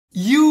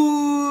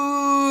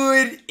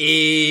What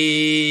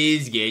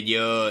is good,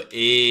 yo?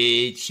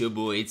 It's your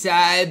boy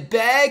Ty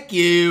back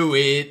here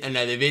with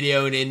another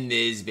video, and in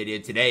this video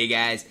today,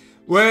 guys,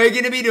 we're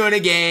gonna be doing a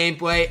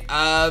gameplay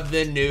of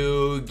the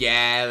new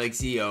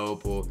Galaxy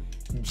Opal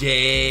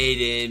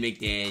Jaden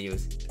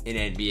McDaniels in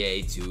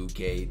NBA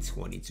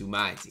 2K22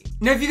 MyTEAM.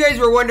 Now, if you guys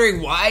were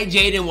wondering why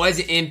Jaden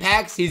wasn't in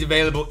packs, he's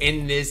available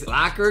in this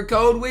locker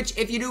code, which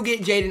if you do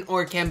get Jaden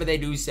or Kemba, they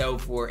do sell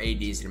for a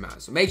decent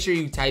amount. So make sure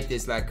you type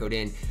this locker code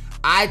in.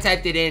 I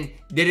typed it in,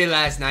 did it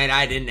last night.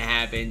 I didn't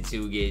happen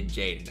to get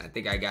Jaden. I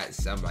think I got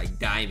some like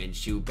diamond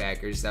shoe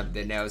pack or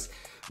something else.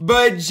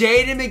 But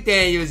Jaden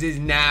McDaniels is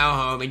now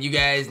home, and you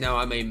guys know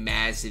I'm a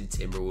massive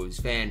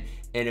Timberwolves fan,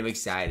 and I'm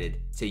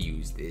excited to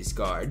use this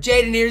card.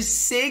 Jaden here's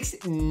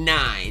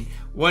 6'9",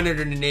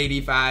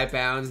 185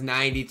 pounds,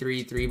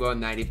 93 3-ball,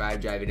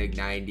 95 driving,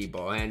 90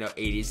 ball handle,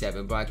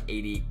 87 block,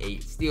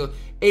 88 steal,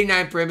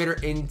 89 perimeter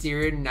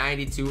interior,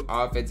 92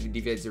 offensive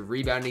defensive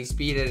rebounding,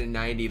 speed at a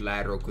 90,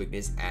 lateral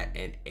quickness at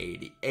an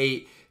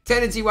 88.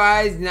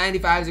 Tendency-wise,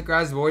 95s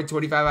across the board,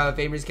 25 Hall of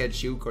Famers, catch,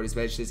 shoot, quarter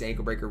specialist,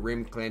 ankle breaker,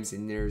 rim clamps,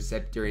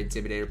 interceptor,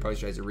 intimidator,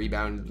 posterizer,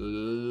 rebound,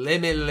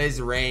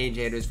 limitless range,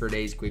 handles for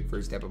days, quick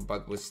first step,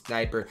 unbuckable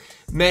sniper,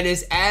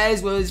 menace,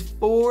 as well as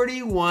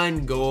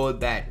 41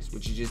 gold badges,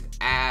 which is just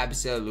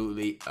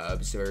absolutely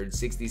absurd.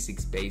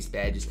 66 base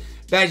badges.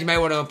 Badge you might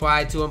want to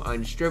apply to him,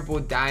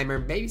 unstrippable,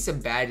 dimer, maybe some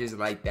badges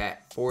like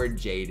that for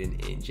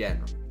Jaden in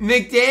general.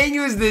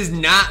 McDaniels does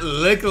not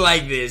look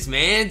like this,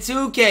 man.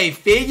 2K,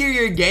 figure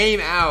your game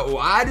out.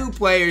 Why do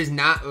players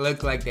not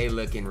look like they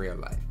look in real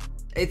life?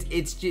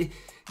 It's just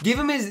give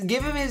him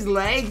his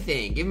leg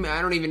thing. Give him,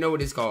 I don't even know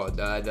what it's called.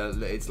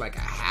 It's like a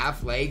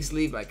half leg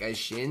sleeve, like a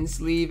shin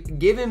sleeve.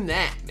 Give him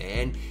that,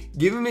 man.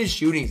 Give him his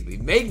shooting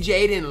sleeve. Make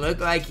Jaden look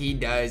like he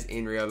does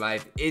in real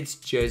life. It's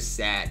just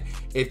sad.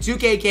 If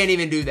 2K can't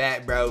even do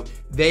that, bro,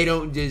 they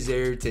don't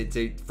deserve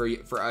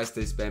for us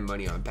to spend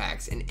money on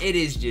packs. And it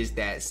is just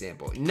that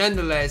simple.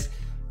 Nonetheless,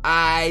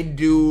 I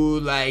do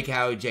like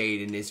how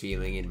Jaden is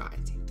feeling in my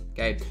team.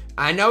 Okay,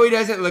 I know he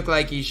doesn't look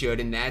like he should,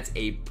 and that's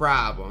a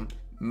problem.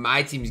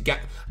 My team's got,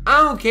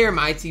 I don't care,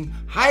 my team.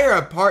 Hire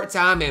a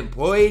part-time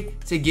employee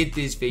to get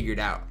this figured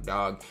out,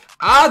 dog.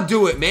 I'll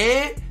do it,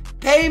 man.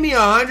 Pay me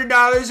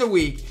 $100 a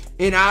week,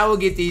 and I will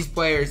get these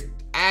players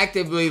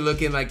actively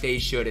looking like they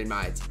should in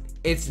my team.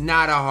 It's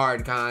not a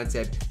hard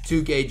concept.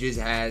 2K just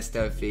has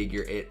to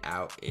figure it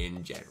out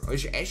in general.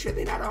 It's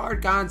really not a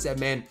hard concept,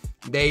 man.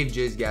 They've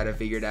just got to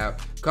figure it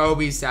out.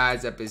 Kobe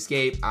size up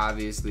escape,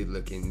 obviously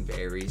looking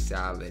very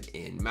solid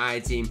in my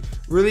team.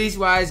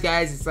 Release-wise,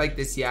 guys, it's like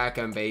the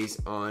Siakam base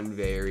on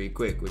very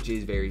quick, which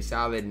is very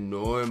solid.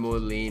 Normal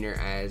leaner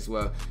as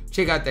well.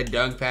 Check out the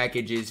dunk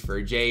packages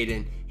for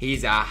Jaden.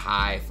 He's a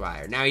high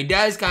flyer. Now, he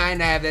does kind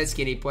of have that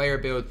skinny player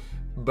build,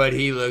 but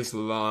he looks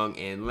long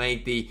and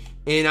lengthy,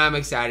 and I'm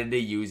excited to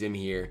use him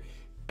here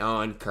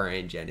on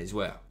current gen as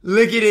well.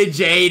 Look at it,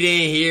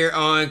 Jaden here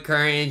on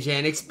current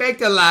gen.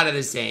 Expect a lot of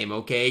the same,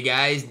 okay,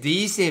 guys?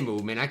 Decent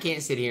movement. I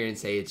can't sit here and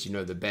say it's, you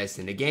know, the best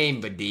in the game,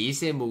 but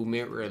decent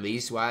movement,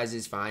 release-wise,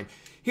 is fine.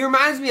 He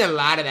reminds me a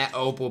lot of that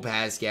Opal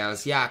Pascal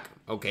Siakam,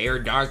 okay, or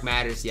Dark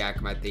Matter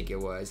Siakam, I think it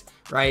was,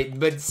 right?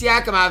 But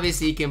Siakam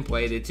obviously can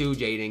play the two,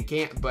 Jaden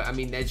can't, but I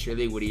mean, that's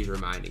really what he's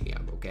reminding me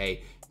of,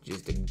 okay?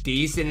 Just a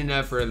decent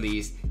enough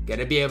release.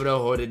 Gotta be able to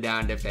hold it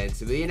down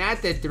defensively. And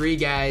at the three,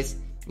 guys,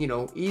 you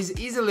know, he's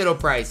a little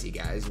pricey,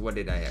 guys. What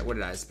did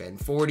I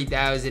spend?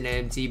 40,000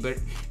 MT. But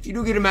if you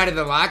do get him out of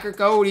the locker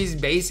code, he's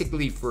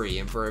basically free.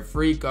 And for a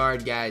free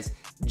card, guys,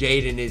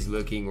 Jaden is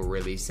looking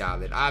really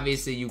solid.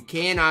 Obviously, you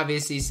can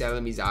sell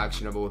him. He's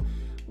auctionable.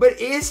 But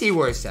is he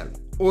worth selling?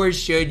 Or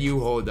should you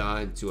hold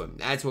on to him?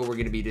 That's what we're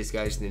going to be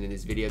discussing in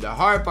this video. The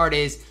hard part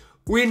is,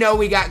 we know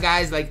we got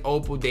guys like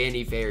Opal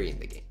Danny Ferry in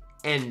the game.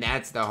 And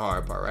that's the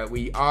hard part, right?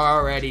 We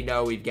already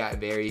know we've got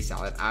very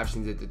solid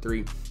options at the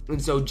three. And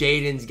so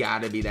Jaden's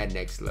got to be that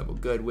next level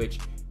good, which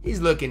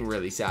he's looking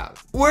really solid.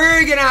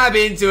 We're going to hop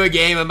into a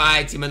game of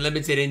my team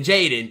unlimited, and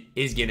Jaden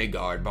is going to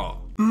guard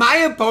ball. My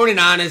opponent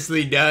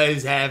honestly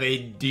does have a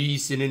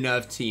decent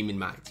enough team in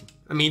my team.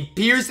 I mean,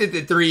 Pierce at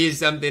the three is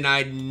something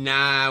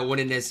I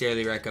wouldn't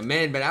necessarily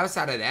recommend. But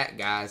outside of that,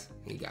 guys,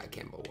 he got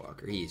Kemba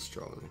Walker. He's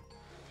trolling.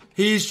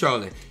 He's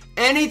trolling.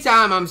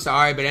 Anytime I see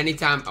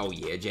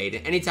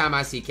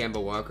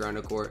Kemba Walker on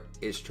the court,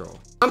 it's troll.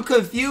 I'm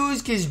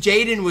confused because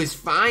Jaden was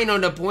fine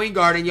on the point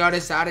guard and y'all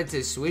decided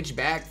to switch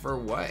back for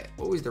what?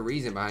 What was the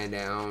reason behind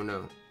that? I don't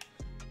know.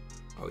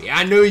 Oh yeah,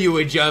 I knew you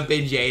would jump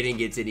in. Jaden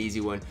gets an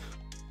easy one.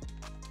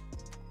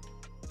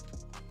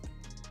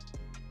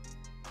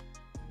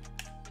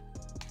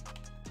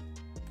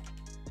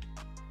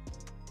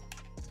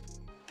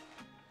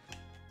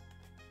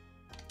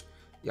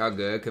 Y'all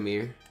good? Come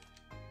here.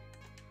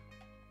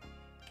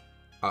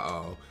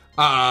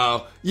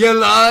 You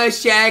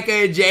lost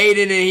Shaka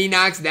Jaden, and he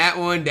knocks that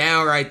one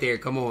down right there.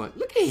 Come on.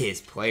 Look at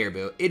his player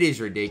build. It is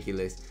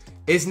ridiculous.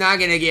 It's not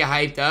going to get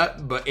hyped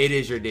up, but it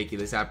is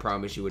ridiculous. I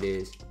promise you it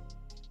is.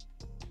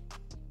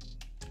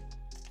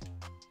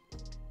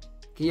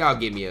 Can y'all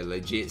give me a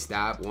legit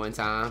stop one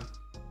time?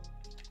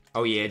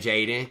 Oh yeah,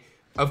 Jaden.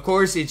 Of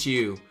course it's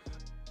you.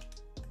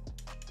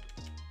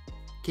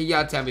 Can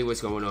y'all tell me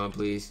what's going on,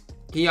 please?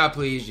 Can y'all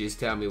please just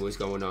tell me what's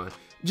going on?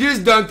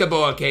 Just dunk the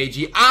ball,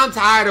 KG. I'm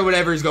tired of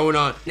whatever's going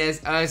on.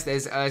 That's us,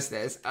 that's us,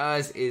 that's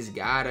us. It's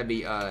gotta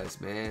be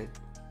us, man.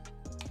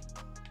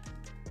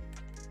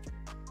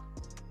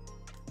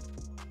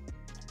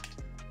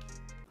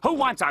 Who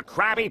wants a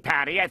Krabby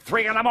Patty at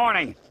 3 in the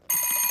morning?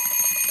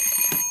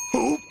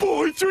 Oh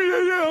boy,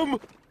 3 a.m.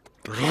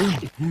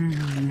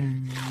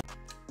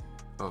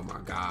 Oh my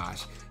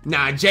gosh.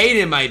 Nah,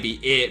 Jaden might be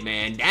it,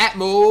 man. That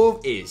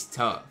move is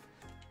tough.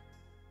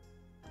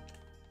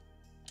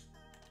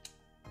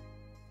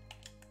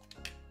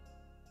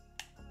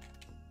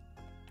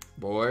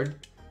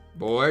 Board.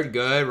 Board.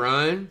 Good.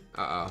 Run.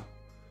 Uh-oh.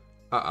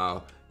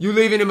 Uh-oh. You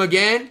leaving him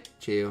again?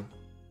 Chill.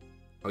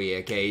 Oh,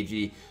 yeah,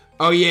 KG.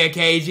 Oh, yeah,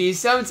 KG.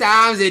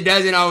 Sometimes it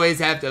doesn't always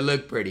have to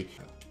look pretty.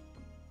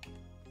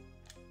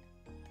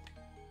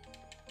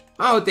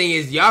 My whole thing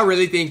is, y'all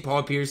really think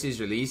Paul Pierce's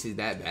release is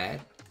that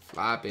bad?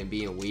 Flopping,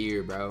 being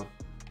weird, bro.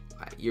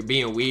 You're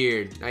being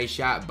weird. Nice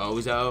shot,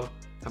 bozo.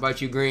 How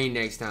about you green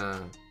next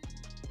time?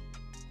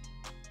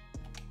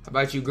 How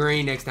about you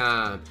green next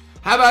time?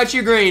 How about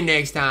you green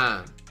next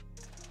time?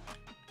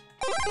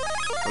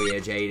 Oh yeah,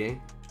 Jaden.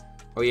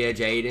 Oh yeah,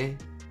 Jaden.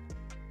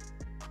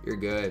 You're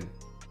good.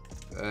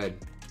 Good.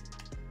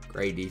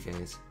 Great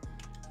defense.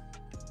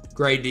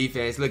 Great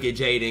defense. Look at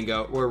Jaden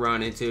go. We're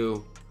running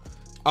too.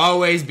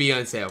 Always be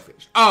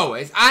unselfish.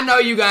 Always. I know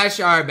you got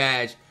sharp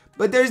badge,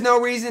 but there's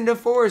no reason to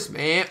force,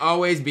 man.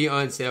 Always be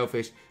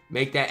unselfish.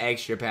 Make that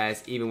extra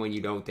pass even when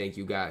you don't think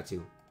you got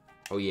to.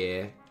 Oh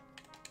yeah.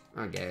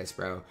 I guess,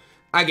 bro.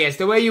 I guess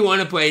the way you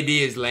want to play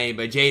D is lame,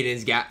 but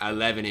Jaden's got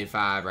 11 and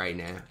 5 right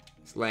now.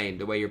 It's lame.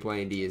 The way you're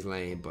playing D is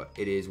lame, but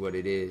it is what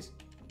it is.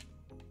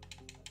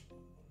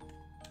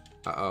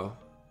 Uh-oh.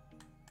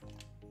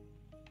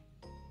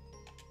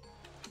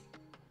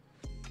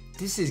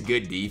 This is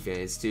good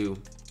defense, too.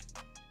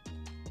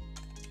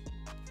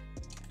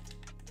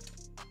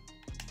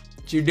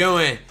 What you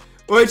doing?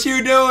 What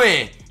you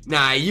doing?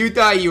 Nah, you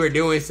thought you were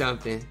doing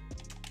something.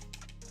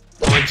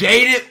 On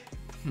Jaden?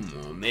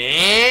 Come on,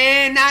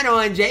 man. Not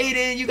on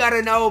Jaden. You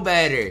gotta know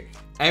better.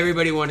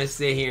 Everybody want to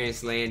sit here and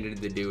slander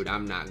the dude.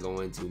 I'm not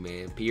going to,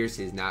 man. Pierce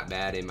is not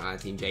bad in my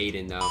team.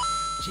 Jaden, though.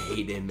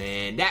 Jaden,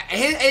 man.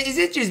 Is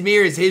it just me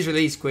or is his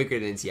release quicker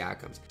than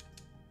Siakam's?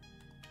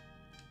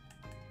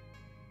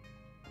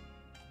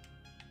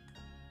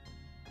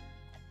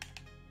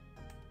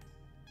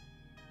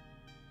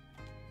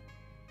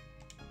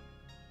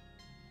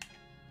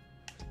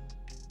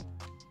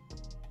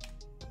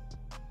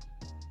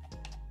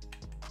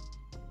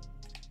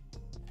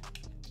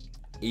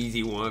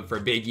 Easy one for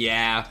Big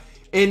Yaw.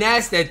 And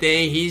that's the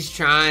thing. He's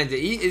trying to...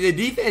 the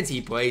defense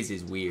he plays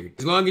is weird.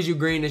 As long as you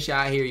green the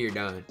shot here, you're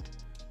done.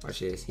 Watch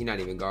this. He's not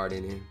even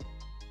guarding him.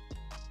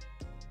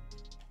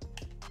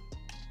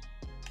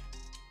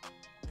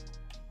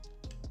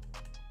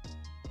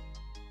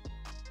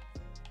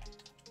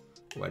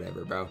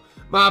 Whatever, bro.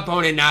 My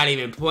opponent not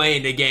even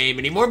playing the game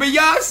anymore. But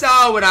y'all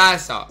saw what I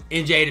saw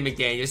in Jaden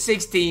McDaniels.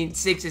 16,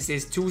 6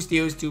 assists, 2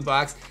 steals, 2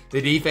 blocks.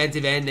 The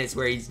defensive end, that's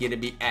where he's going to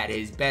be at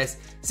his best.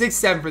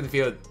 6-7 from the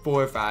field,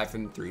 4-5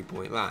 from the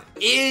three-point line.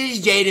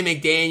 Is Jaden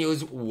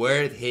McDaniels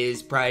worth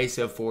his price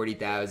of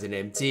 40,000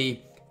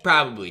 MT?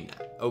 Probably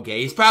not.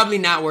 Okay, he's probably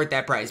not worth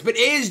that price. But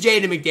is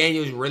Jaden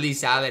McDaniels really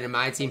solid in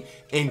my team?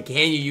 And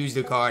can you use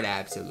the card?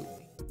 Absolutely.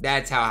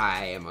 That's how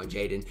high I am on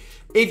Jaden.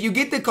 If you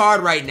get the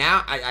card right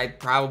now, I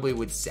probably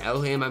would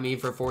sell him,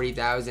 for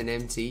 40,000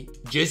 MT.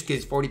 Just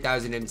because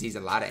 40,000 MT is a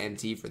lot of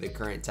MT for the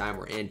current time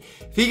we're in.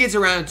 If he gets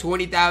around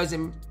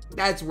 20,000,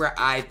 that's where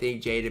I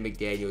think Jaden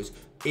McDaniels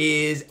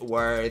is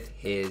worth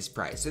his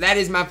price. So that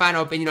is my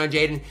final opinion on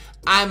Jaden.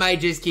 I might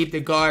just keep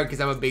the card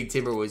because I'm a big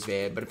Timberwolves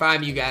fan. But if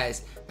I'm you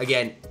guys,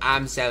 again,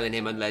 I'm selling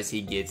him unless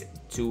he gets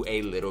to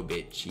a little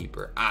bit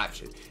cheaper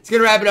option. It's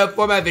gonna wrap it up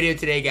for my video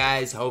today,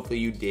 guys. Hopefully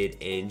you did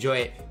enjoy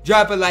it.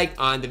 Drop a like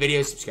on the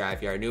video, subscribe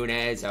if you are new, and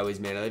as always,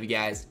 man, I love you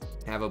guys.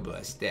 Have a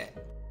blessed day.